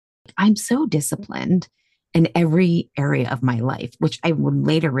I'm so disciplined in every area of my life, which I would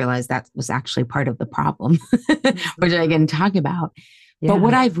later realize that was actually part of the problem, which I Mhm. can talk about. But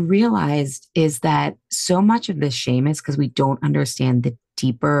what Yeah. I've realized is that so much of this shame is because we don't understand the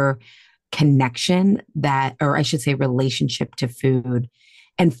deeper connection that, or I should say, relationship to food.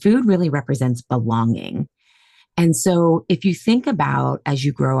 And food really represents belonging. And so if you think about as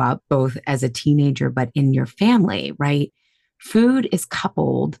you grow up, both as a teenager, but in your family, right? Food is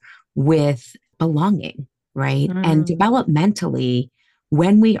coupled with belonging, right? And Mm. developmentally,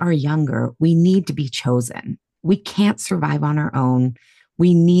 when we are younger, we need to be chosen. We can't survive on our own.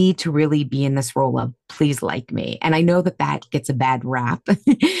 We need to really be in this role of please like me. And I know that that gets a bad rap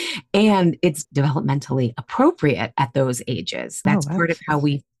and it's developmentally appropriate at those ages. Oh, That's part of how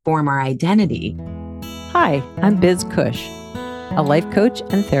absolutely. we form our identity. Hi, I'm Biz Cush, a life coach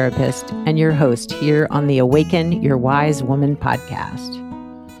and therapist, and your host here on the Awaken Your Wise Woman podcast.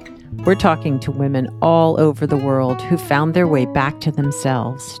 We're talking to women all over the world who found their way back to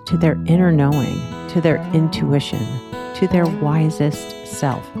themselves, to their inner knowing, to their intuition, to their wisest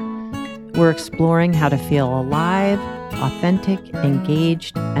self. We're exploring how to feel alive, authentic,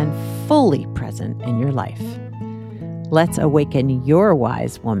 engaged, and fully present in your life. Let's awaken your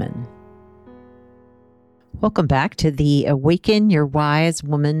wise woman. Welcome back to the Awaken Your Wise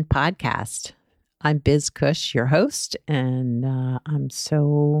Woman podcast. I'm Biz Cush, your host, and I'm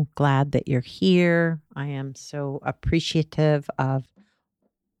so glad that you're here. I am so appreciative of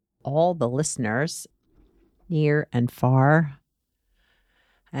all the listeners, near and far.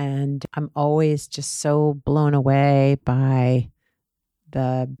 And I'm always just so blown away by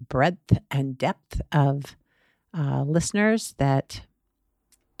the breadth and depth of listeners that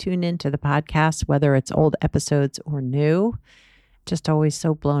tune into the podcast, whether it's old episodes or new. Just always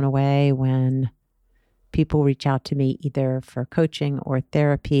so blown away when people reach out to me either for coaching or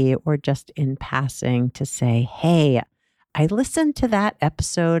therapy or just in passing to say, hey, I listened to that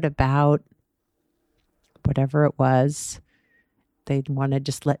episode about whatever it was. They'd want to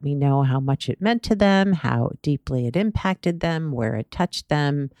just let me know how much it meant to them, how deeply it impacted them, where it touched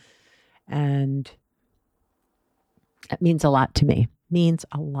them. And it means a lot to me. Means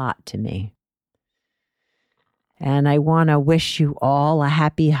a lot to me. And I want to wish you all a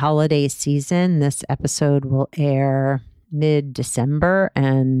happy holiday season. This episode will air mid-December,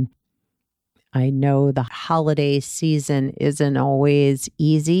 and I know the holiday season isn't always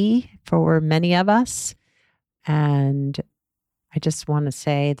easy for many of us. And I just want to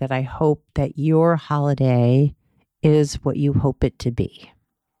say that I hope that your holiday is what you hope it to be,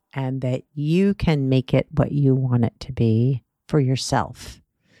 and that you can make it what you want it to be for yourself.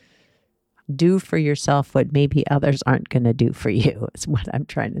 Do for yourself what maybe others aren't going to do for you, is what I'm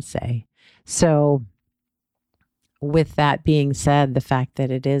trying to say. So, with that being said, the fact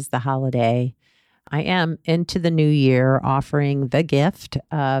that it is the holiday, I am into the new year offering the gift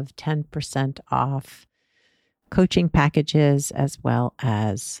of 10% off coaching packages as well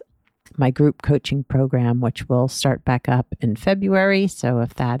as my group coaching program, which will start back up in February. So,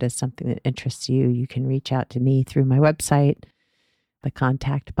 if that is something that interests you, you can reach out to me through my website. The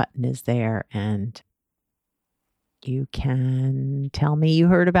contact button is there, and you can tell me you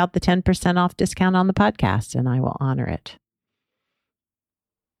heard about the 10% off discount on the podcast, and I will honor it.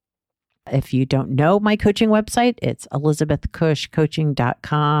 If you don't know my coaching website, it's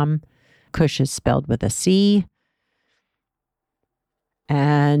elizabethcushcoaching.com. Cush is spelled with a C.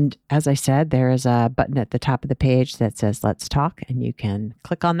 And as I said, there is a button at the top of the page that says Let's Talk, and you can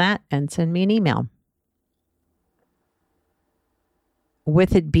click on that and send me an email.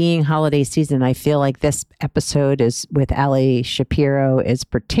 With it being holiday season, I feel like this episode is with Ali Shapiro is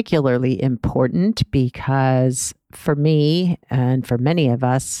particularly important because for me and for many of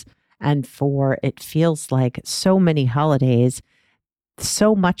us, and for it feels like so many holidays,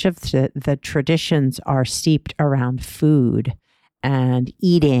 so much of the traditions are steeped around food and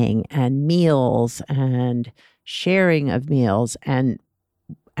eating and meals and sharing of meals. And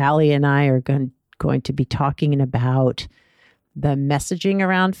Ali and I are going to be talking about the messaging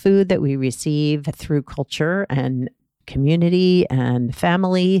around food that we receive through culture and community and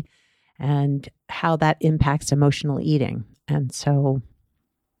family, and how that impacts emotional eating. And so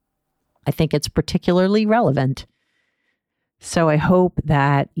I think it's particularly relevant. So I hope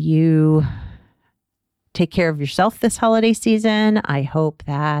that you take care of yourself this holiday season. I hope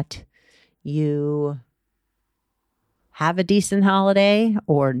that you have a decent holiday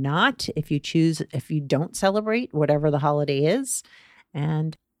or not, if you don't celebrate whatever the holiday is.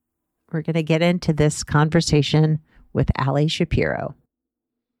 And we're going to get into this conversation with Ali Shapiro.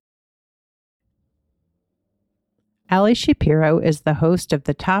 Ali Shapiro is the host of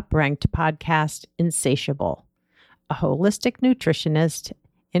the top-ranked podcast, Insatiable, a holistic nutritionist,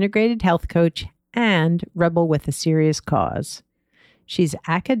 integrated health coach, and rebel with a serious cause. She's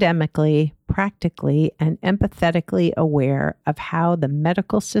academically, practically, and empathetically aware of how the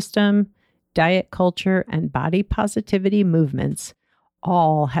medical system, diet culture, and body positivity movements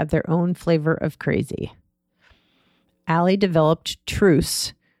all have their own flavor of crazy. Ali developed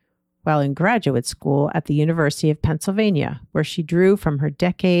Truce while in graduate school at the University of Pennsylvania, where she drew from her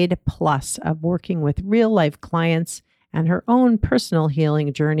decade plus of working with real-life clients and her own personal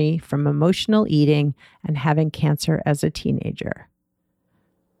healing journey from emotional eating and having cancer as a teenager.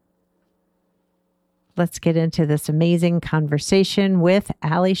 Let's get into this amazing conversation with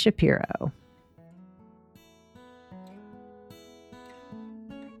Ali Shapiro.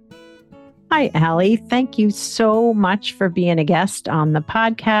 Hi, Ali. Thank you so much for being a guest on the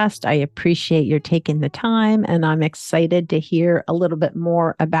podcast. I appreciate your taking the time, and I'm excited to hear a little bit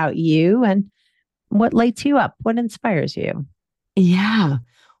more about you and what lights you up, what inspires you. Yeah.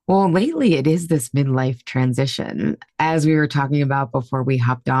 Well, lately it is this midlife transition. As we were talking about before we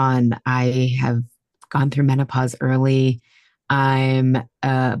hopped on, I have gone through menopause early. I'm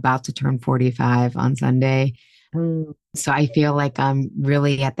about to turn 45 on Sunday. So I feel like I'm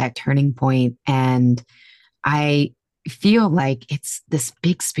really at that turning point, and I feel like it's this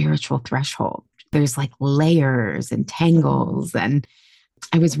big spiritual threshold. There's like layers and tangles. And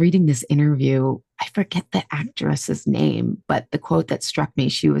I was reading this interview. I forget the actress's name, but the quote that struck me,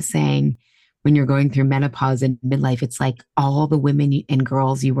 she was saying, when you're going through menopause and midlife, it's like all the women and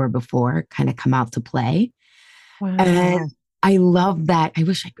girls you were before kind of come out to play. Wow. And I love that. I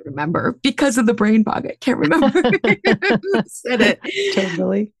wish I could remember because of the brain fog. I can't remember who said it.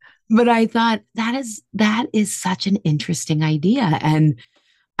 Totally. But I thought that is such an interesting idea. And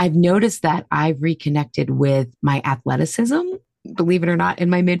I've noticed that I've reconnected with my athleticism. Believe it or not, in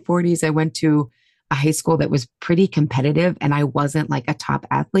my mid 40s, I went to a high school that was pretty competitive and I wasn't like a top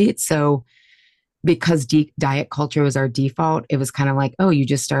athlete. So because diet culture was our default, it was kind of like, oh, you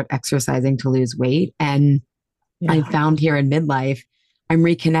just start exercising to lose weight. And I found here in midlife, I'm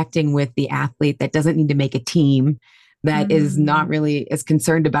reconnecting with the athlete that doesn't need to make a team, that is not really as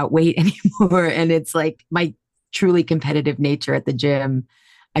concerned about weight anymore. And it's like my truly competitive nature at the gym.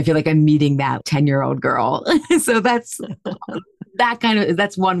 I feel like I'm meeting that 10-year-old girl. So that's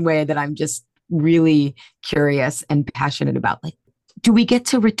one way that I'm just really curious and passionate about. Like, do we get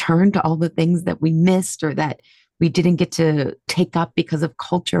to return to all the things that we missed or that we didn't get to take up because of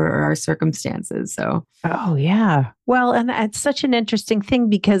culture or our circumstances? So, oh, yeah. Well, and it's such an interesting thing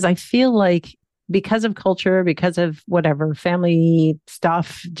because I feel like because of culture, because of whatever family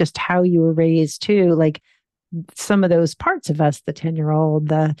stuff, just how you were raised too, like some of those parts of us, the 10-year-old,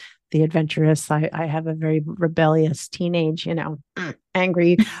 the adventurous, I have a very rebellious teenage,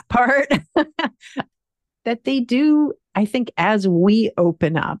 angry part that they do. I think as we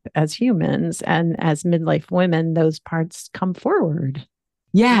open up as humans and as midlife women, those parts come forward.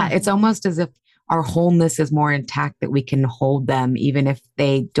 Yeah, it's almost as if our wholeness is more intact, that we can hold them, even if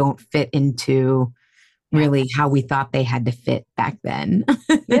they don't fit into really how we thought they had to fit back then.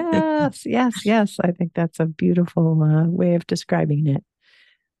 Yes. I think that's a beautiful way of describing it.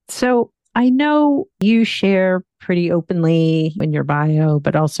 So I know you share pretty openly in your bio,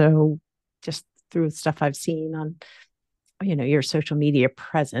 but also just through stuff I've seen on your social media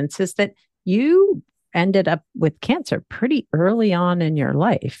presence, is that you ended up with cancer pretty early on in your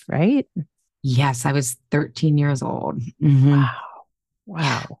life, right? Yes, I was 13 years old. Mm-hmm.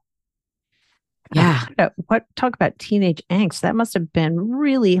 Wow. Yeah. Talk about teenage angst. That must have been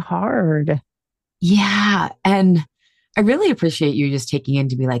really hard. Yeah. And I really appreciate you just taking in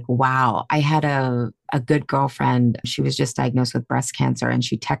to be like, wow, I had a good girlfriend. She was just diagnosed with breast cancer. And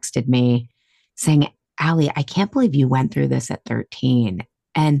she texted me saying, Ali, I can't believe you went through this at 13.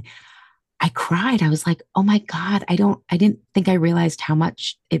 And I cried. I was like, oh my God, I didn't think I realized how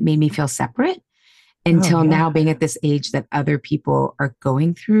much it made me feel separate until now, being at this age that other people are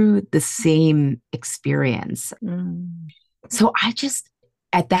going through the same experience. So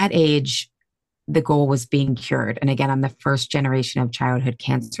at that age, the goal was being cured. And again, I'm the first generation of childhood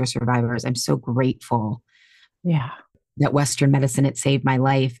cancer survivors. I'm so grateful. That Western medicine, it saved my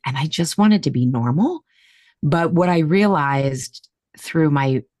life. And I just wanted to be normal. But what I realized through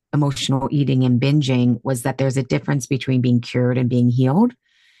my emotional eating and binging was that there's a difference between being cured and being healed.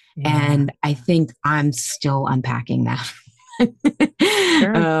 And I think I'm still unpacking that,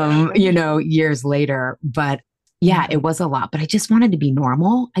 years later. But it was a lot. But I just wanted to be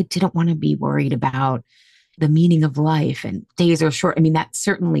normal. I didn't want to be worried about the meaning of life and days are short. I mean, that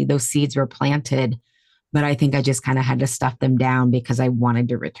certainly those seeds were planted But I think I just kind of had to stuff them down because I wanted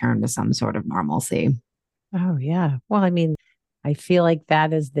to return to some sort of normalcy. Oh, yeah. Well, I mean, I feel like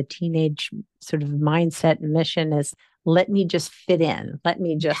that is the teenage sort of mindset and mission is let me just fit in. Let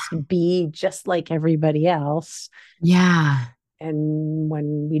me just be just like everybody else. Yeah. And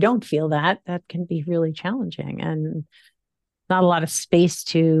when we don't feel that, that can be really challenging and not a lot of space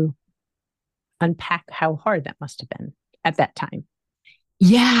to unpack how hard that must have been at that time.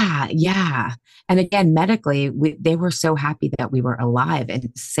 Yeah, yeah. And again, medically, they were so happy that we were alive.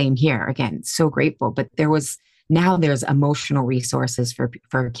 And same here. Again, so grateful. But there's emotional resources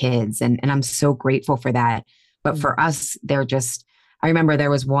for kids, and I'm so grateful for that. But for us, I remember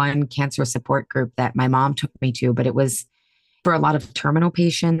there was one cancer support group that my mom took me to, but it was for a lot of terminal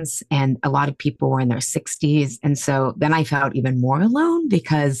patients, and a lot of people were in their 60s. And so then I felt even more alone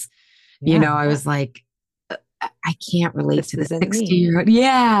because, Yeah, I was like, I can't relate this to the isn't me. 60-year-old.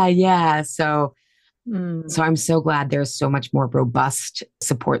 Yeah, yeah. Mm, So I'm so glad there's so much more robust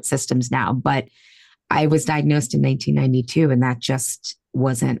support systems now. But I was diagnosed in 1992, and that just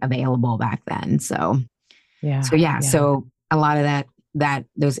wasn't available back then. So yeah, yeah, yeah. so a lot of that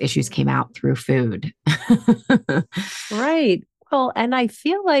those issues came out through food. Right. Well, and I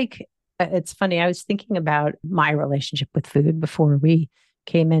feel like it's funny. I was thinking about my relationship with food before we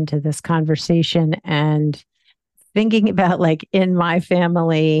came into this conversation and thinking about like in my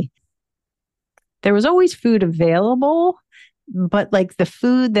family, there was always food available, but like the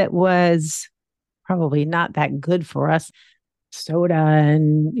food that was probably not that good for us, soda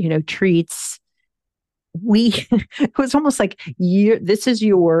and, treats. It was almost like this is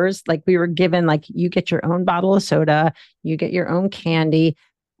yours. Like we were given, like, you get your own bottle of soda, you get your own candy.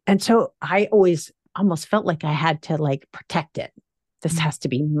 And so I always almost felt like I had to like protect it. This has to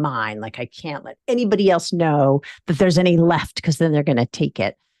be mine. Like I can't let anybody else know that there's any left because then they're going to take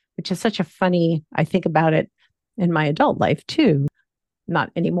it, which is such a funny, I think about it in my adult life too. Not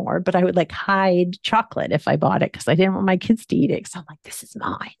anymore, but I would like hide chocolate if I bought it because I didn't want my kids to eat it. So I'm like, this is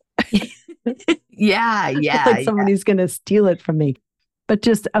mine. Yeah, Like yeah. somebody's going to steal it from me. But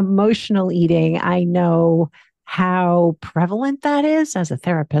just emotional eating, I know how prevalent that is as a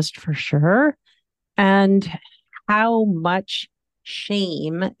therapist for sure. And how much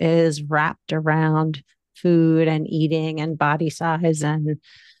shame is wrapped around food and eating and body size and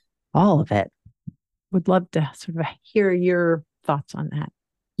all of it. Would love to sort of hear your thoughts on that.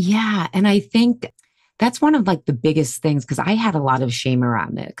 Yeah. And I think that's one of like the biggest things because I had a lot of shame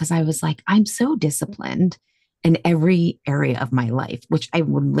around it because I was like, I'm so disciplined in every area of my life, which I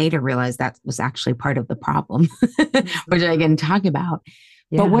would later realize that was actually part of the problem, which I can talk about.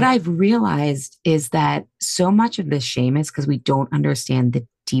 But what Yeah. I've realized is that so much of this shame is because we don't understand the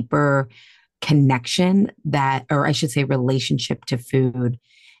deeper connection that, or I should say, relationship to food.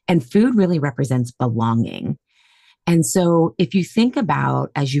 And food really represents belonging. And so if you think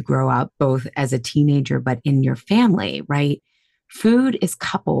about as you grow up, both as a teenager, but in your family, right? Food is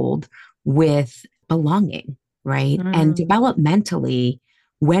coupled with belonging, right? And Mm. developmentally,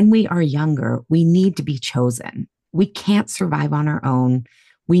 when we are younger, we need to be chosen. We can't survive on our own.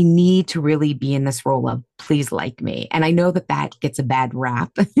 We need to really be in this role of please like me. And I know that that gets a bad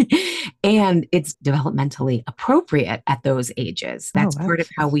rap and it's developmentally appropriate at those ages. That's Oh, part of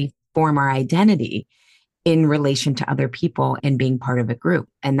how absolutely. we form our identity in relation to other people and being part of a group.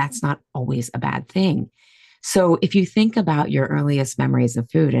 And that's not always a bad thing. So if you think about your earliest memories of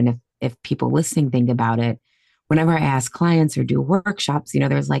food, and if people listening think about it, whenever I ask clients or do workshops,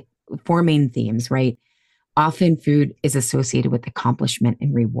 there's like four main themes, right? Often food is associated with accomplishment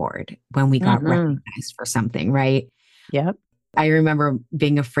and reward when we got Hmm. recognized for something, right? Yep. I remember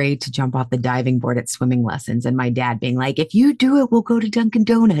being afraid to jump off the diving board at swimming lessons and my dad being like, if you do it, we'll go to Dunkin'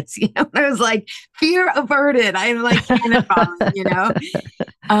 Donuts. And I was like, fear averted. I'm like cannonballing.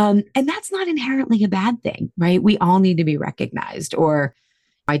 And that's not inherently a bad thing, right? We all need to be recognized. Or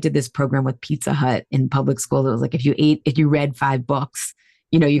I did this program with Pizza Hut in public school. It was like, if you read 5 books,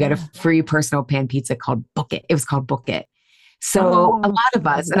 you got a Yeah. free personal pan pizza called Book It. It was called Book It. So a Oh, lot of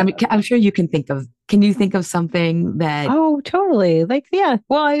love us, and that. I'm sure can you think of something that, Oh, totally. Like, yeah.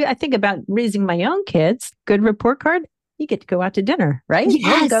 Well, I think about raising my own kids. Good report card. You get to go out to dinner, right? We'll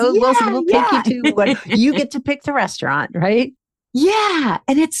yes, go. We'll take you yeah, to what yeah. you get to pick the restaurant, right? Yeah.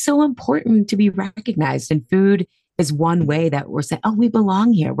 And it's so important to be recognized. And food is one way that we're saying, oh, we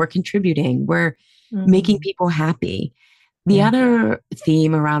belong here. We're contributing. We're making Mm, people happy. The yeah. other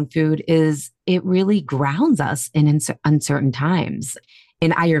theme around food is it really grounds us in uncertain times.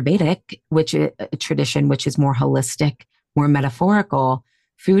 In Ayurvedic, which is a tradition which is more holistic, more metaphorical,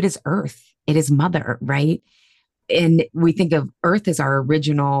 food is earth. It is mother, right? And we think of earth as our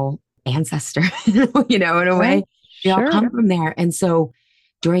original ancestor, in a way. Right. They all Sure. come from there. And so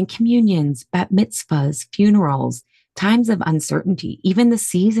during communions, bat mitzvahs, funerals, times of uncertainty, even the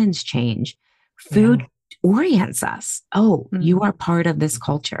seasons change, Yeah. food orients us. Oh, you Mm. are part of this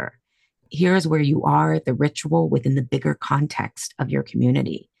culture. Here's where you are, the ritual within the bigger context of your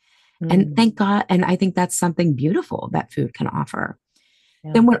community. And Mm. thank God. And I think that's something beautiful that food can offer.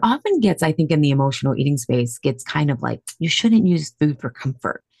 Yeah. Then what often gets, I think, in the emotional eating space gets kind of like, you shouldn't use food for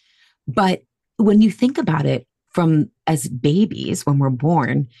comfort. But when you think about it from as babies, when we're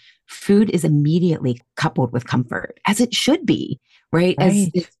born, food is immediately coupled with comfort, as it should be, right? As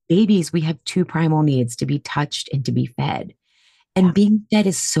Right. babies, we have two primal needs to be touched and to be fed. And Yeah. being fed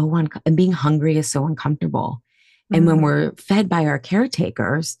is and being hungry is so uncomfortable. And when Mm. we're fed by our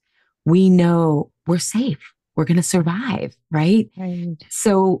caretakers, we know we're safe. We're going to survive, right? Right.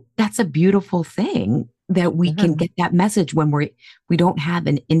 So that's a beautiful thing that we can Yeah. get that message when we don't have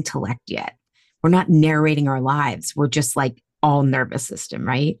an intellect yet. We're not narrating our lives. We're just like all nervous system,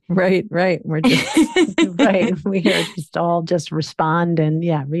 right? Right. Right. We're just right. We are just all just respond and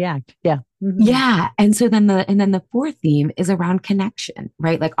yeah, react. Yeah. Mhm. Yeah. And so then the fourth theme is around connection,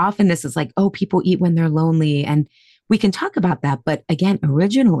 right? Like often this is like, oh, people eat when they're lonely. And we can talk about that. But again,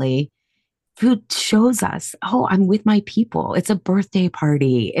 originally, food shows us, oh, I'm with my people. It's a birthday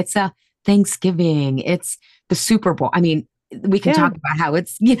party. It's a Thanksgiving. It's the Super Bowl. I mean, we can Yeah. talk about how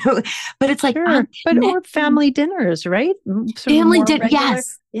it's, but it's like, I'm Sure. But or connecting. family dinners, right? Sort of Family more dinner. regular.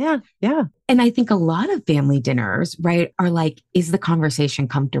 Yes. Yeah. Yeah. And I think a lot of family dinners, right, are like, is the conversation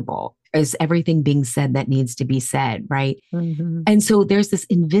comfortable? Is everything being said that needs to be said, right? Hmm. And so there's this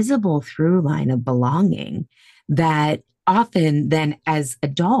invisible through line of belonging that often then as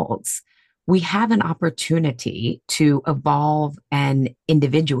adults, we have an opportunity to evolve and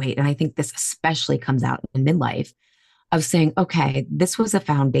individuate. And I think this especially comes out in midlife of saying, okay, this was a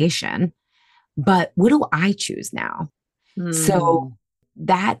foundation, but what do I choose now? So Mm.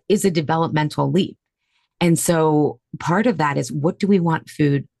 that is a developmental leap. And so part of that is what do we want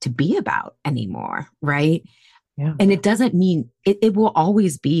food to be about anymore? Right. Yeah. And it doesn't mean it will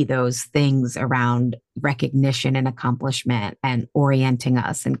always be those things around recognition and accomplishment and orienting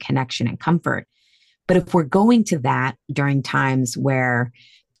us and connection and comfort. But if we're going to that during times where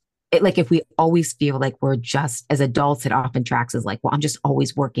like if we always feel like we're just as adults, it often tracks as like, well, I'm just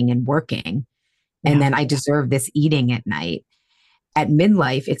always working and working. And Yeah. then I deserve this eating at night. At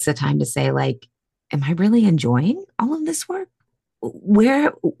midlife, it's the time to say, like, am I really enjoying all of this work?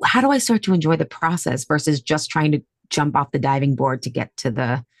 How do I start to enjoy the process versus just trying to jump off the diving board to get to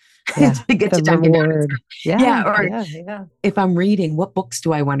the, Yeah. to get The to Dunkin' Donuts? reward. Yeah. Yeah. Or Yeah. Yeah. if I'm reading, what books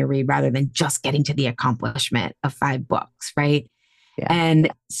do I want to read rather than just getting to the accomplishment of 5 books, right? Yeah.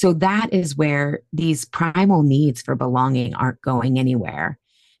 And so that is where these primal needs for belonging aren't going anywhere.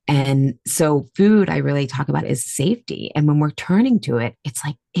 And so food I really talk about is safety. And when we're turning to it, it's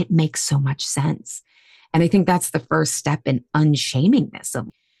like it makes so much sense. And I think that's the first step in unshaming this of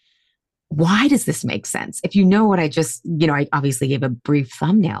why does this make sense? If you know what I obviously gave a brief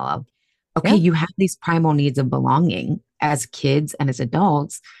thumbnail of, okay, Yeah. you have these primal needs of belonging as kids and as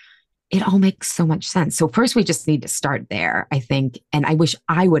adults. It all makes so much sense. So first we just need to start there, I think. And I wish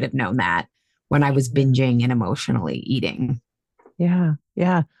I would have known that when I was binging and emotionally eating. Yeah.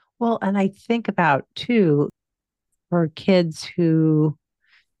 Yeah. Well, and I think about too, for kids who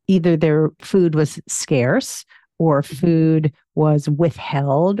either their food was scarce or food was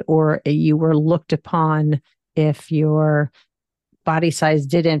withheld, or you were looked upon if your body size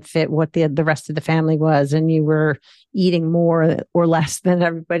didn't fit what the rest of the family was, and you were eating more or less than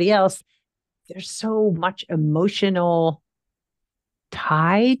everybody else. There's so much emotional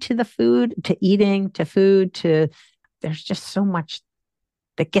tie to the food, to eating, to food, to there's just so much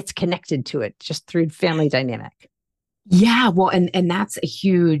that gets connected to it just through family dynamic. Yeah, well, and that's a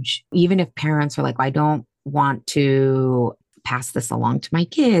huge, even if parents are like, I don't want to pass this along to my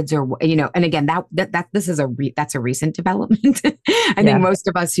kids or and again that this is that's a recent development. I think Yeah, most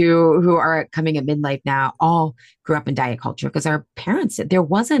of us who are coming at midlife now all grew up in diet culture because our parents, there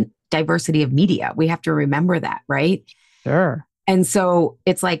wasn't diversity of media. We have to remember that, right? sure. And so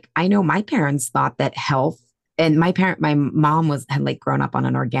it's like, I know my parents thought that health, and my mom had like grown up on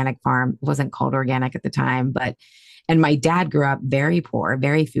an organic farm. It wasn't called organic at the time, and my dad grew up very poor,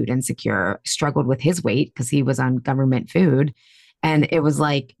 very food insecure, struggled with his weight because he was on government food. And it was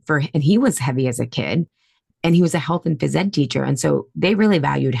like and he was heavy as a kid and he was a health and phys ed teacher. And so they really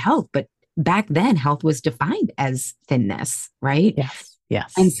valued health. But back then, health was defined as thinness, right? Yes,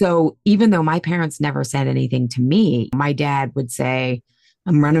 And yes. so even though my parents never said anything to me, my dad would say,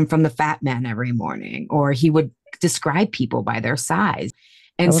 I'm running from the fat man every morning, or he would describe people by their size.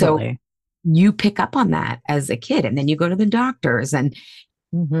 And so Totally. you pick up on that as a kid and then you go to the doctors and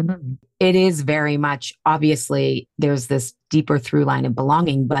Hmm. it is very much obviously there's this deeper through line of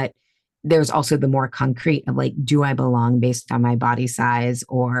belonging, but there's also the more concrete of like, do I belong based on my body size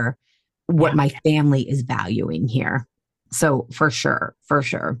or what Yeah. my family is valuing here? So for sure, for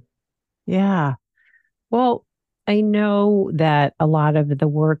sure. Yeah. Well, I know that a lot of the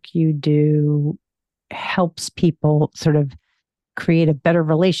work you do helps people sort of create a better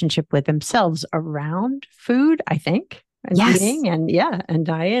relationship with themselves around food, I think, and Yes. eating and yeah, and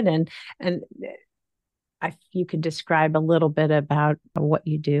diet and if you could describe a little bit about what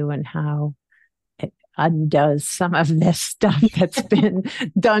you do and how it undoes some of this stuff that's been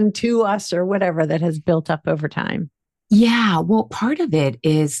done to us or whatever that has built up over time. Yeah. Well, part of it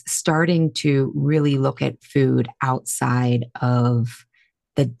is starting to really look at food outside of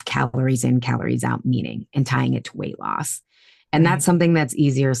the calories in, calories out meaning and tying it to weight loss. And Right. that's something that's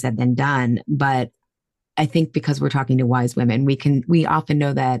easier said than done. But I think because we're talking to wise women, we often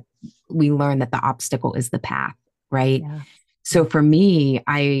know that we learn that the obstacle is the path, right? Yeah. So Yeah. for me,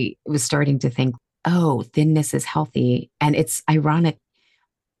 I was starting to think, oh, thinness is healthy. And it's ironic.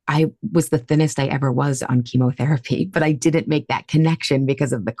 I was the thinnest I ever was on chemotherapy, but I didn't make that connection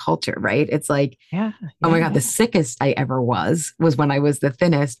because of the culture, right? It's like, Yeah. oh my God, Yeah. the sickest I ever was when I was the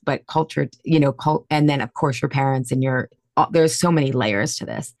thinnest, but culture, you know, and then of course your parents and there's so many layers to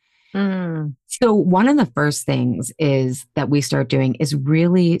this. Mm, So one of the first things is that we start doing is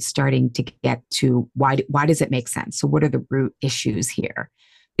really starting to get to why does it make sense? So what are the root issues here?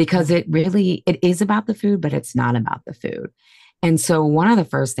 Because yeah. it is about the food, but it's not about the food. And so one of the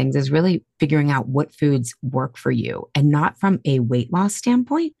first things is really figuring out what foods work for you and not from a weight loss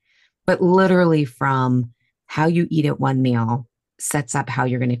standpoint, but literally from how you eat at one meal sets up how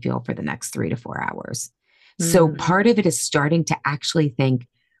you're going to feel for the next 3 to 4 hours. So Mm, part of it is starting to actually think,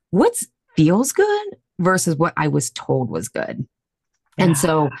 what's feels good versus what I was told was good. And yeah.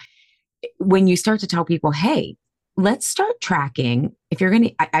 so when you start to tell people, hey, let's start tracking. If you're going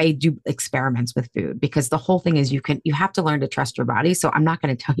to, I do experiments with food because the whole thing is you have to learn to trust your body. So I'm not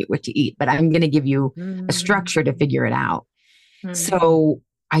going to tell you what to eat, but I'm going to give you a structure to Mm, figure it out. mm, So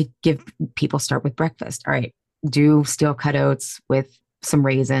I give people start with breakfast. All right, do steel cut oats with some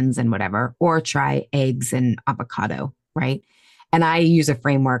raisins and whatever, or try eggs and avocado, right? And I use a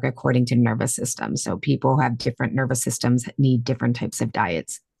framework according to nervous system. So people who have different nervous systems need different types of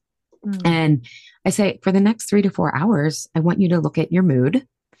diets. mm. And I say for the next 3 to 4 hours, I want you to look at your mood.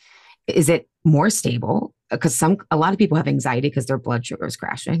 Is it more stable? Because a lot of people have anxiety because their blood sugar is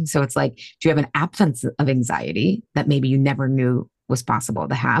crashing. So it's like, do you have an absence of anxiety that maybe you never knew was possible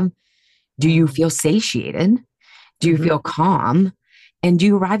to have? Do you Yeah. feel satiated? Do you Hmm. feel calm? And do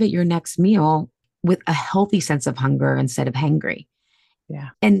you arrive at your next meal with a healthy sense of hunger instead of hangry? Yeah.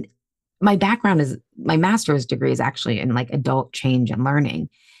 And my master's degree is actually in like adult change and learning.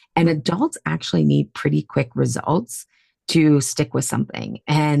 And Mm. adults actually need pretty quick results to stick with something.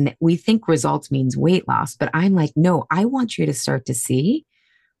 And we think results means weight loss, but I'm like, no, I want you to start to see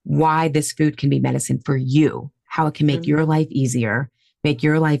why this food can be medicine for you, how it can make Mm. your life easier, make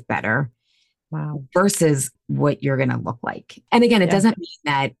your life better Wow. versus what you're going to look like. And again, it Yeah. doesn't mean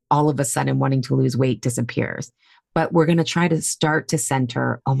that all of a sudden wanting to lose weight disappears, but we're going to try to start to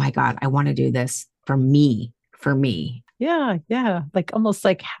center, oh my God, I want to do this for me, for me. Yeah. Yeah. Like almost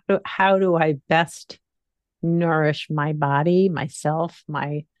like how do I best nourish my body, myself,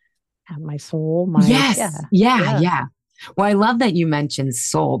 my soul, yeah. Yes. Yeah. Yeah. Yeah. Well, I love that you mentioned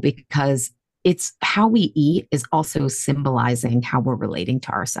soul because it's how we eat is also symbolizing how we're relating to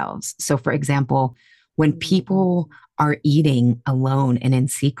ourselves. So, for example, when Mm. people are eating alone and in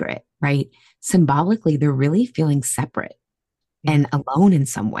secret, right? Symbolically, they're really feeling separate Yeah. and alone in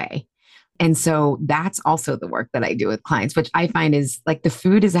some way. And so that's also the work that I do with clients, which I find is like the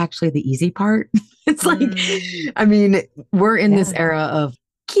food is actually the easy part. It's like, Mm. I mean, we're in this Yeah. era of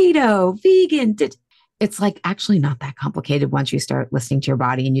keto, vegan. It's like actually not that complicated once you start listening to your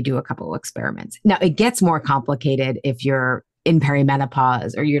body and you do a couple of experiments. Now, it gets more complicated if you're in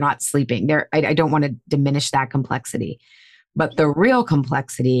perimenopause or you're not sleeping. I don't want to diminish that complexity. But the real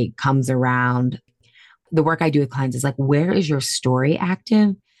complexity comes around the work I do with clients is like, where is your story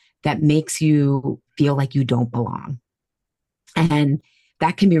active that makes you feel like you don't belong? And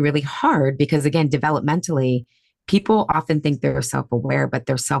that can be really hard because, again, developmentally, people often think they're self aware, but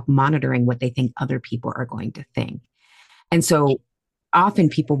they're self monitoring what they think other people are going to think. And so often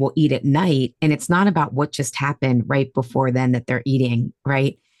people will eat at night, and it's not about what just happened right before then that they're eating,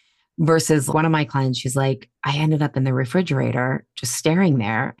 right? Versus one of my clients, she's like, I ended up in the refrigerator just staring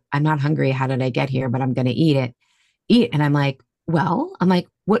there. I'm not hungry. How did I get here? But I'm going to eat it. Eat. And I'm like, Well, I'm like,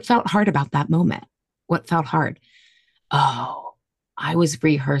 what felt hard about that moment? What felt hard? Oh, I was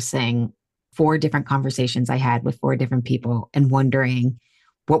rehearsing 4 different conversations I had with 4 different people and wondering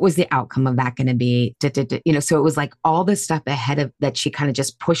what was the outcome of that going to be? So it was like all this stuff ahead of that she kind of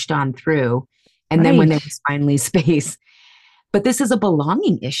just pushed on through. And then when Right. there was finally space, but this is a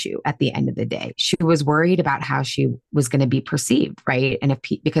belonging issue at the end of the day. She was worried about how she was going to be perceived, right? And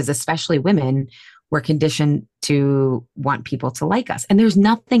because especially women were conditioned to want people to like us. And there's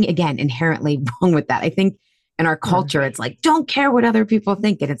nothing, again, inherently wrong with that. I think in our culture, it's like, don't care what other people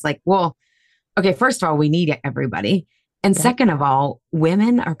think. And it's like, well, okay, first of all, we need everybody. And Yep. second of all,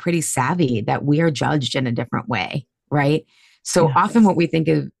 women are pretty savvy that we are judged in a different way, right? So Yes. often what we think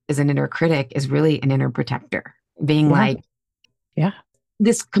of as an inner critic is really an inner protector, being Yeah. like, Yeah.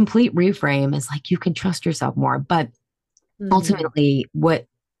 this complete reframe is like, you can trust yourself more. But ultimately,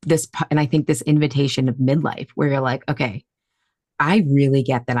 and I think this invitation of midlife where you're like, okay, I really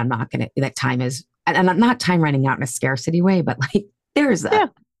get that I'm not going to, that time is, and I'm not time running out in a scarcity way, but like there's Yeah.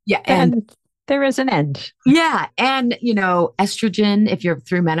 yeah. And there is an end. Yeah. And, estrogen, if you're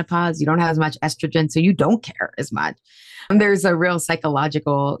through menopause, you don't have as much estrogen, so you don't care as much. And there's a real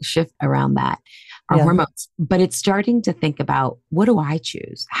psychological shift around that, our Yeah. hormones. But it's starting to think about, what do I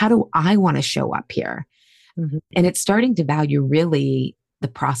choose? How do I want to show up here? Mm-hmm. And it's starting to value really the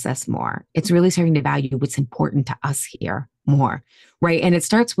process more. It's really starting to value what's important to us here more, right? And it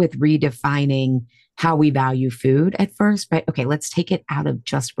starts with redefining how we value food at first, right? Okay, let's take it out of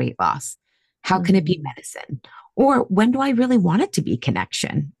just weight loss. How can it be medicine? Or when do I really want it to be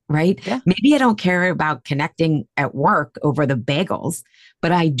connection, right? Yeah. Maybe I don't care about connecting at work over the bagels,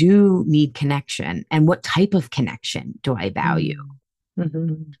 but I do need connection. And what type of connection do I value?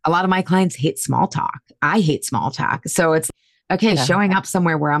 Mm-hmm. A lot of my clients hate small talk. I hate small talk. So it's okay, Yeah. showing up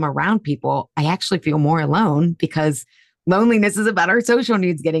somewhere where I'm around people, I actually feel more alone because loneliness is about our social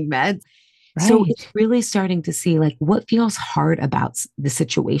needs getting met. So it's Right. really starting to see like what feels hard about the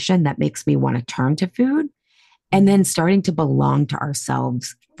situation that makes me want to turn to food, and then starting to belong to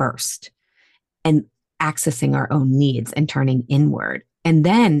ourselves first and accessing our own needs and turning inward. And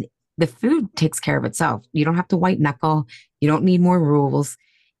then the food takes care of itself. You don't have to white knuckle. You don't need more rules.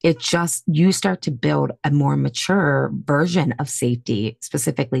 It just, you start to build a more mature version of safety,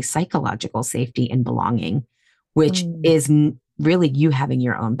 specifically psychological safety and belonging, which is really you having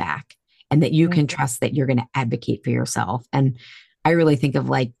your own back and that you Yeah. can trust that you're going to advocate for yourself. And I really think of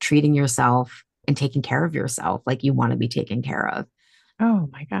like treating yourself and taking care of yourself like you want to be taken care of. Oh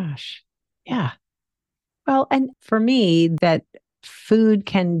my gosh. Yeah. Well, and for me, that food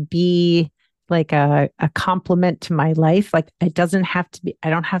can be like a complement to my life. Like it doesn't have to be, I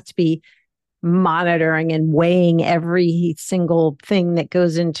don't have to be monitoring and weighing every single thing that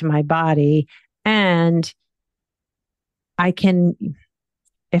goes into my body. And I can,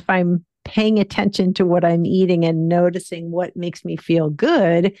 if I'm paying attention to what I'm eating and noticing what makes me feel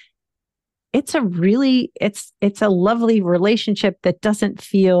good, it's a lovely relationship that doesn't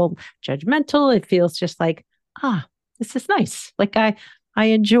feel judgmental. It feels just like, this is nice. Like I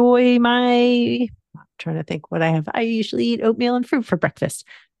enjoy I'm trying to think what I have. I usually eat oatmeal and fruit for breakfast.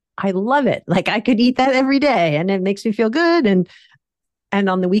 I love it. Like I could eat that every day and it makes me feel good. And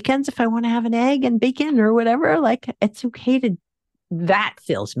on the weekends, if I want to have an egg and bacon or whatever, like it's okay to, that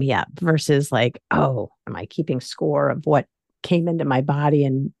fills me up versus like, oh, am I keeping score of what came into my body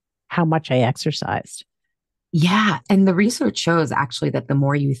and how much I exercised? Yeah. And the research shows actually that the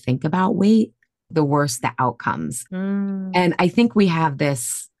more you think about weight, the worse the outcomes. And I think we have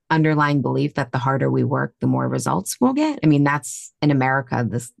this underlying belief that the harder we work, the more results we'll get. I mean, that's in America,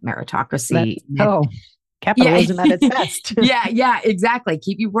 this meritocracy. Capitalism at its best. Yeah, exactly.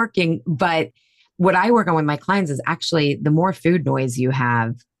 Keep you working. But what I work on with my clients is actually the more food noise you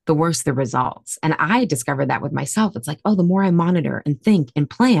have, the worse the results. And I discovered that with myself. It's like, oh, the more I monitor and think and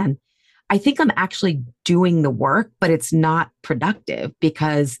plan, I think I'm actually doing the work, but it's not productive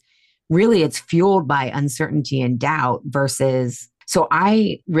because really it's fueled by uncertainty and doubt versus. So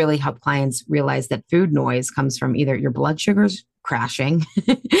I really help clients realize that food noise comes from either your blood sugars crashing.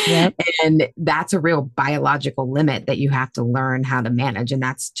 Yep. And that's a real biological limit that you have to learn how to manage. And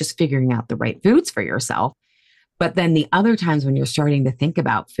that's just figuring out the right foods for yourself. But then the other times when you're starting to think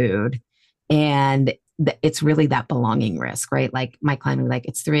about food and it's really that belonging risk, right? Like my client will be like,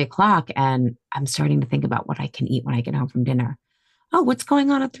 it's 3 o'clock and I'm starting to think about what I can eat when I get home from dinner. Oh, what's going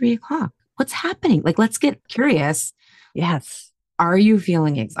on at 3 o'clock? What's happening? Like, let's get curious. Yes. Are you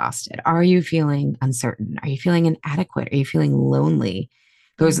feeling exhausted? Are you feeling uncertain? Are you feeling inadequate? Are you feeling lonely?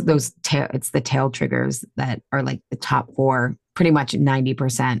 It's the tail triggers that are like the top 4 pretty much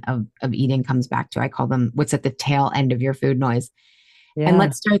 90% of eating comes back to. I call them what's at the tail end of your food noise. And Yeah.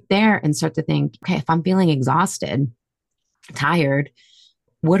 let's start there and start to think, okay, if I'm feeling exhausted, tired,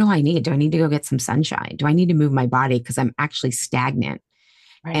 what do I need? Do I need to go get some sunshine? Do I need to move my body because I'm actually stagnant?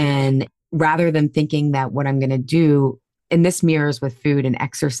 Right. And rather than thinking that what I'm going to do, and this mirrors with food and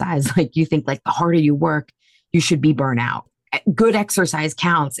exercise, like you think like the harder you work, you should be burnt out. Good exercise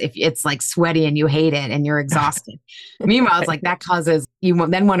counts if it's like sweaty and you hate it and you're exhausted. Meanwhile, it's like that causes you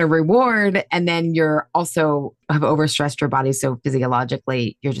then want to reward, and then you're also have overstressed your body. So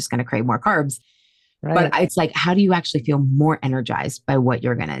physiologically, you're just going to crave more carbs. But Right. it's like, how do you actually feel more energized by what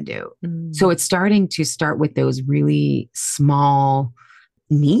you're going to do? So Mm. it's starting to start with those really small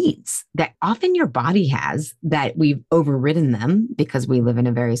needs that often your body has that we've overridden them because we live in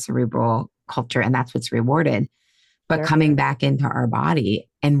a very cerebral culture and that's what's rewarded. But Sure. coming back into our body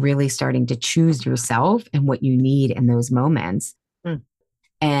and really starting to choose yourself and what you need in those moments. Mm.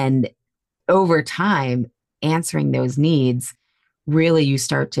 And over time, answering those needs, really you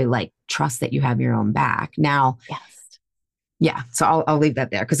start to like trust that you have your own back. Now, Yes. yeah, so I'll leave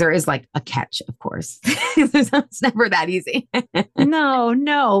that there because there is like a catch, of course. It's never that easy. No,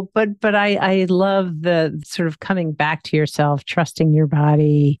 no, but I love the sort of coming back to yourself, trusting your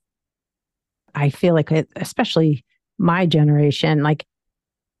body. I feel like especially my generation, like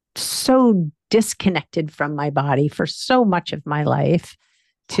so disconnected from my body for so much of my life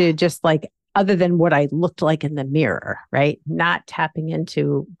to just like other than what I looked like in the mirror, right? Not tapping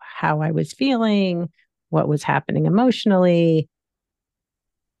into how I was feeling, what was happening emotionally.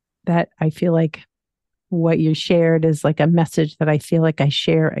 That I feel like what you shared is like a message that I feel like I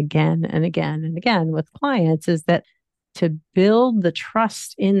share again and again and again with clients is that to build the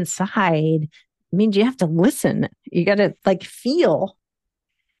trust inside means you have to listen. You got to like feel.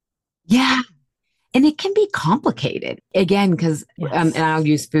 Yeah. And it can be complicated again, because, Yes. and I'll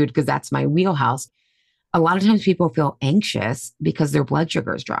use food because that's my wheelhouse. A lot of times people feel anxious because their blood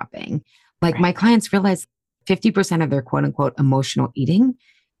sugar is dropping. Like my Right. clients realize 50% of their quote unquote emotional eating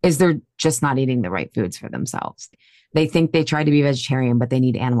is they're just not eating the right foods for themselves. They think they try to be vegetarian, but they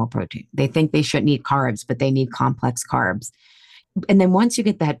need animal protein. They think they shouldn't eat carbs, but they need complex carbs. And then once you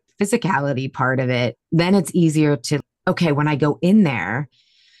get that physicality part of it, then it's easier to, okay, when I go in there,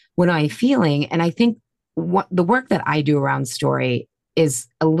 what am I feeling? And I think what the work that I do around story is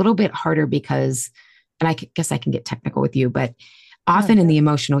a little bit harder because, and guess I can get technical with you, but Yeah. often in the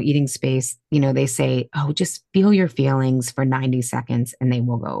emotional eating space, they say, oh, just feel your feelings for 90 seconds and they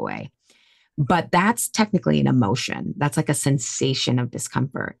will go away. But that's technically an emotion. That's like a sensation of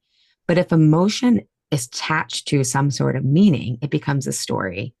discomfort. But if emotion is attached to some sort of meaning, it becomes a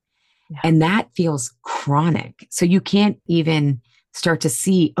story. Yeah. And that feels chronic. So you can't even start to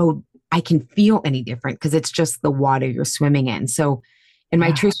see, oh, I can feel any different because it's just the water you're swimming in. So in my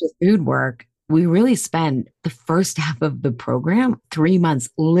Yeah. Truth with Food work, we really spend the first half of the program, 3 months,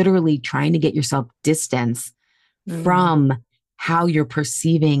 literally trying to get yourself distance from how you're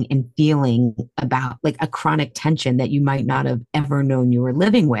perceiving and feeling about like a chronic tension that you might not have ever known you were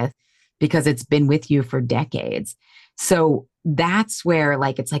living with because it's been with you for decades. So that's where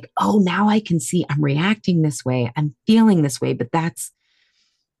like it's like, oh, now I can see I'm reacting this way, I'm feeling this way. But that's,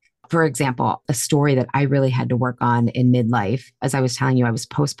 for example, a story that I really had to work on in midlife. As I was telling you, I was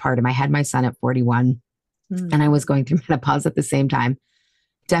postpartum. I had my son at 41 and I was going through menopause at the same time.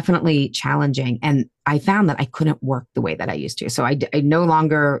 Definitely challenging. And I found that I couldn't work the way that I used to. So I no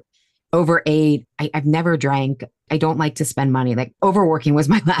longer overate. I've never drank. I don't like to spend money. Like overworking was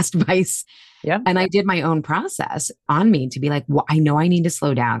my last vice. Yeah. And I did my own process on me to be like, well, I know I need to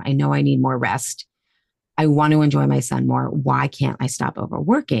slow down. I know I need more rest. I want to enjoy my son more. Why can't I stop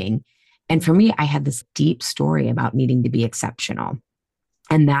overworking? And for me, I had this deep story about needing to be exceptional.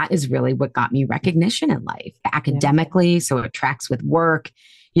 And that is really what got me recognition in life academically. So it tracks with work,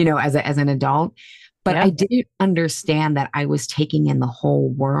 as an adult. But Yeah. I didn't understand that I was taking in the whole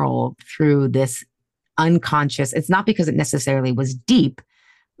world through this unconscious. It's not because it necessarily was deep,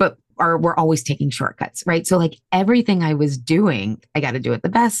 but we're always taking shortcuts, right? So like everything I was doing, I got to do it the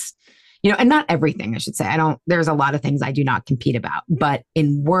best, and not everything, I should say. There's a lot of things I do not compete about, but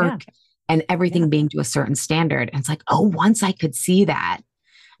in work and everything being to a certain standard. And it's like, oh, once I could see that,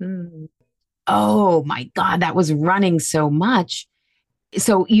 oh my God, that was running so much.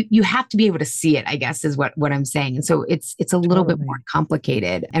 So you have to be able to see it, I guess, is what I'm saying. And so it's a little bit more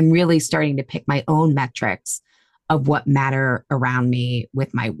complicated and really starting to pick my own metrics of what matter around me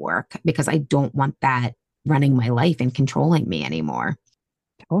with my work, because I don't want that running my life and controlling me anymore.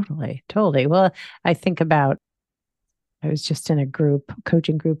 Totally. Totally. Well, I was just in a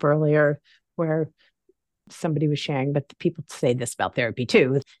coaching group earlier where somebody was sharing, but people say this about therapy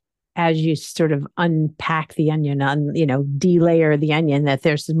too. As you sort of unpack the onion, delayer the onion, that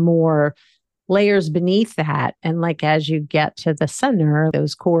there's more layers beneath that. And like, as you get to the center,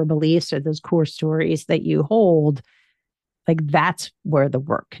 those core beliefs or those core stories that you hold, like that's where the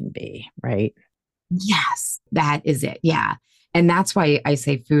work can be, right? Yes, that is it. Yeah. And that's why I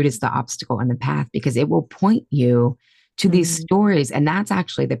say food is the obstacle in the path, because it will point you to these stories. And that's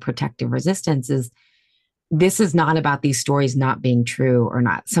actually the protective resistance. Is this is not about these stories not being true or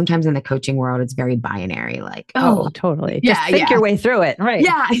not. Sometimes in the coaching world, it's very binary, like, oh totally. Yeah, just think your way through it. Right.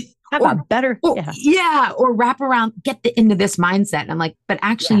 Yeah. Have a better, or wrap around, into this mindset. And I'm like, but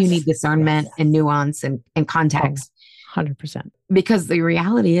actually you need discernment and nuance and context. 100%. Because the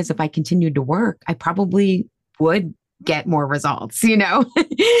reality is, if I continued to work, I probably would get more results,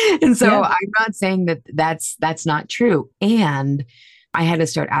 And so I'm not saying that that's not true. And I had to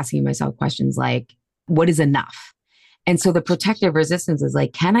start asking myself questions like, what is enough? And so the protective resistance is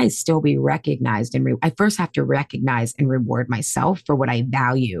like, can I still be recognized? And I first have to recognize and reward myself for what I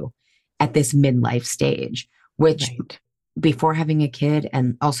value at this midlife stage, which before having a kid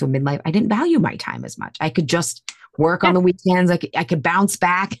and also midlife, I didn't value my time as much. I could just work on the weekends. I could bounce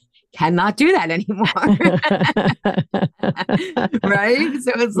back. Cannot do that anymore. Right?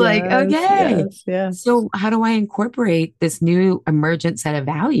 So it's like, okay. Yes. So how do I incorporate this new emergent set of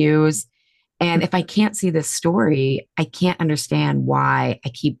values? And if I can't see this story, I can't understand why I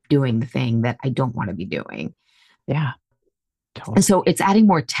keep doing the thing that I don't want to be doing. Yeah. Totally. And so it's adding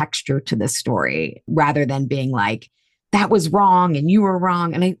more texture to the story rather than being like, that was wrong and you were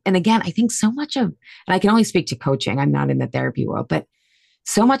wrong. And again, I think so much of, and I can only speak to coaching, I'm not in the therapy world, but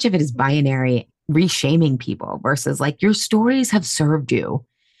so much of it is binary, reshaming people versus like, your stories have served you.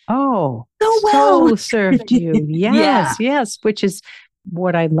 Oh, so well. So served you. Yes, yes. Which is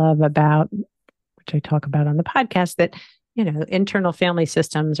what I love about, which I talk about on the podcast, that, internal family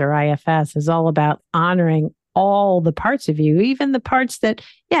systems, or IFS, is all about honoring all the parts of you, even the parts that,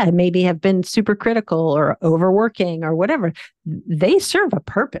 maybe have been super critical or overworking or whatever. They serve a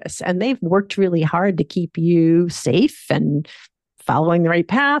purpose, and they've worked really hard to keep you safe and following the right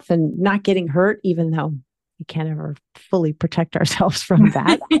path and not getting hurt, even though we can't ever fully protect ourselves from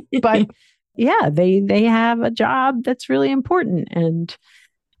that. But they have a job that's really important, and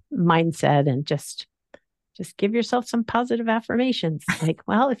mindset, and just give yourself some positive affirmations. Like,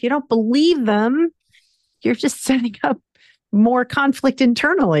 well, if you don't believe them, you're just setting up more conflict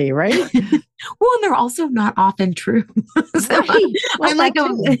internally, right? Well, and they're also not often true. So right. I'm like,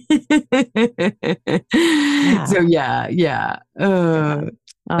 so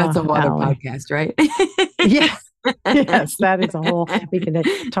that's a whole other podcast, right? Yeah. Yes, that is a whole, we can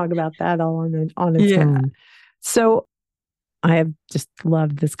talk about that all on its own. So I have just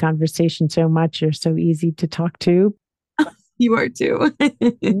loved this conversation so much. You're so easy to talk to. You are too.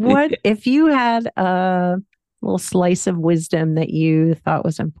 What if you had a little slice of wisdom that you thought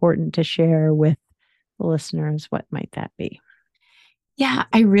was important to share with the listeners? What might that be? Yeah,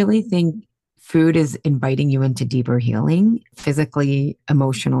 I really think food is inviting you into deeper healing, physically,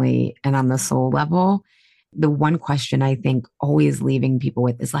 emotionally, and on the soul level. The one question I think always leaving people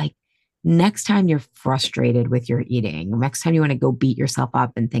with is like, next time you're frustrated with your eating, next time you want to go beat yourself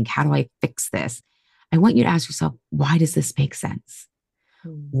up and think, how do I fix this? I want you to ask yourself, why does this make sense?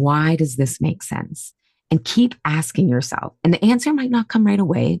 Why does this make sense? And keep asking yourself. And the answer might not come right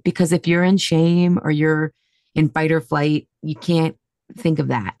away, because if you're in shame or you're in fight or flight, you can't think of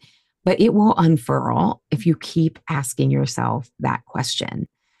that. But it will unfurl if you keep asking yourself that question.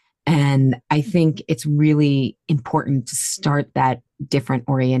 And I think it's really important to start that different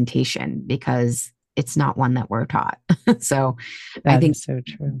orientation, because it's not one that we're taught. So that I think so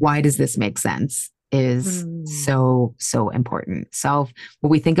true. Why does this make sense is so important. What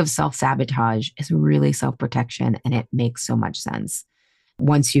we think of self-sabotage is really self-protection, and it makes so much sense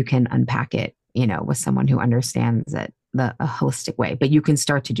once you can unpack it, with someone who understands it a holistic way. But you can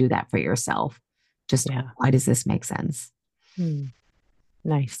start to do that for yourself. Just why does this make sense?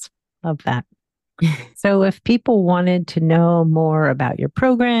 Nice. Love that. So if people wanted to know more about your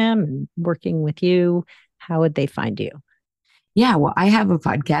program and working with you, how would they find you? Yeah, well, I have a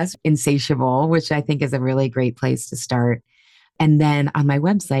podcast, Insatiable, which I think is a really great place to start. And then on my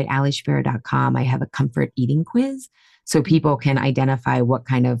website, alishapiro.com, I have a comfort eating quiz, so people can identify what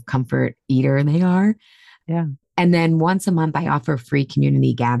kind of comfort eater they are. Yeah. And then once a month, I offer free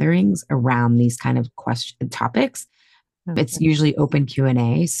community gatherings around these kind of topics. Okay. It's usually open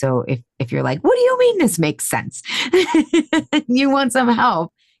Q&A. So if you're like, what do you mean this makes sense? You want some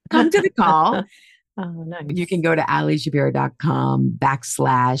help, come to the call. Oh, nice. You can go to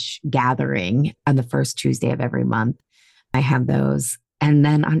alishapiro.com/gathering on the first Tuesday of every month. I have those. And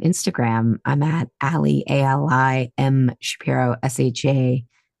then on Instagram, I'm at Ali, ALIM Shapiro, SHAPIRO,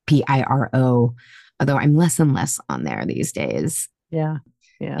 although I'm less and less on there these days. Yeah.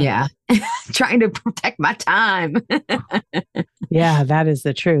 Yeah. Trying to protect my time. Yeah, that is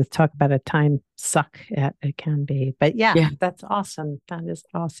the truth. Talk about a time suck it can be. But yeah, that's awesome. That is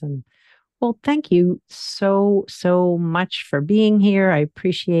awesome. Well, thank you so, so much for being here. I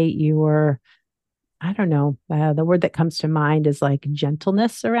appreciate your, I don't know, the word that comes to mind is like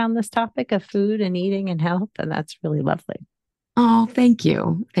gentleness around this topic of food and eating and health. And that's really lovely. Oh, thank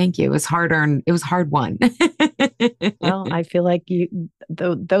you. Thank you. It was hard earned. It was hard won. Well, I feel like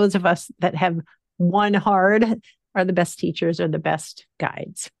those of us that have won hard are the best teachers or the best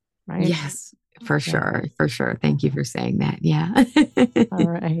guides, right? Yes, for sure. For sure. Thank you for saying that. Yeah. All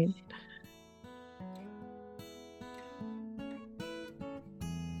right.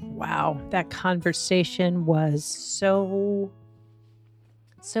 Wow, that conversation was so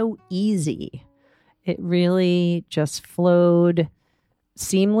easy. It really just flowed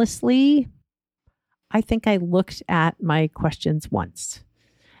seamlessly. I think I looked at my questions once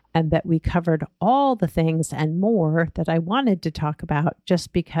and that we covered all the things and more that I wanted to talk about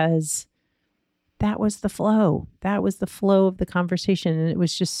just because that was the flow. That was the flow of the conversation. And it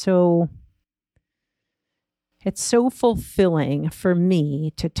was just it's so fulfilling for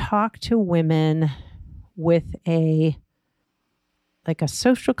me to talk to women with a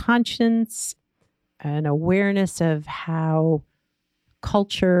social conscience, an awareness of how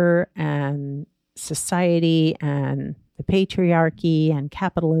culture and society and the patriarchy and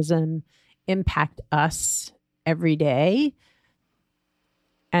capitalism impact us every day.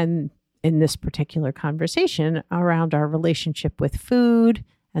 And in this particular conversation around our relationship with food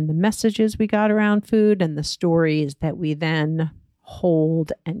and the messages we got around food and the stories that we then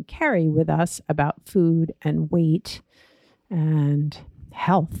hold and carry with us about food and weight and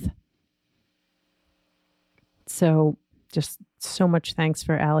health. So just so much thanks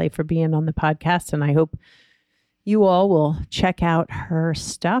for Ali for being on the podcast. And I hope you all will check out her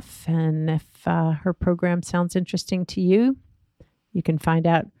stuff. And if her program sounds interesting to you, you can find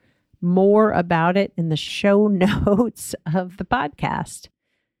out more about it in the show notes of the podcast.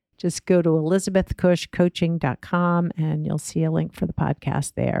 Just go to elizabethcushcoaching.com and you'll see a link for the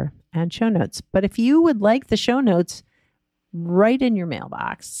podcast there and show notes. But if you would like the show notes right in your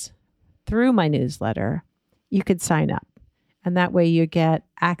mailbox through my newsletter, you could sign up. And that way you get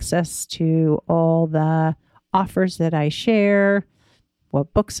access to all the offers that I share,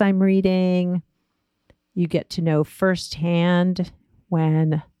 what books I'm reading. You get to know firsthand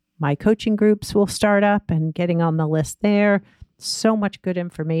when my coaching groups will start up and getting on the list there. So much good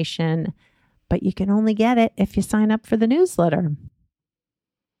information, but you can only get it if you sign up for the newsletter.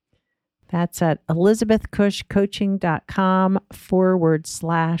 That's at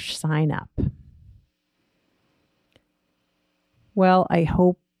elizabethcushcoaching.com/sign up. Well, I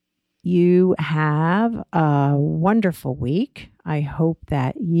hope you have a wonderful week. I hope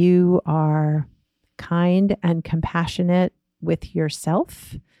that you are kind and compassionate with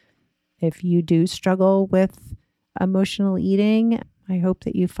yourself. If you do struggle with emotional eating, I hope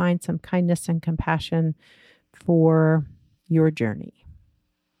that you find some kindness and compassion for your journey.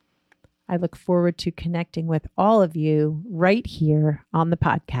 I look forward to connecting with all of you right here on the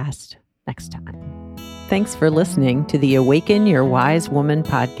podcast next time. Thanks for listening to the Awaken Your Wise Woman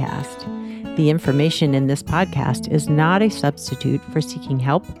podcast. The information in this podcast is not a substitute for seeking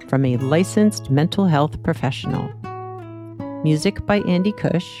help from a licensed mental health professional. Music by Andy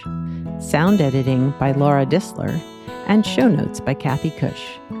Cush, sound editing by Laura Disler, and show notes by Kathy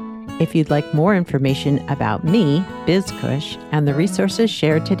Cush. If you'd like more information about me, Biz Cush, and the resources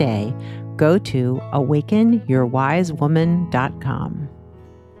shared today, go to awakenyourwisewoman.com.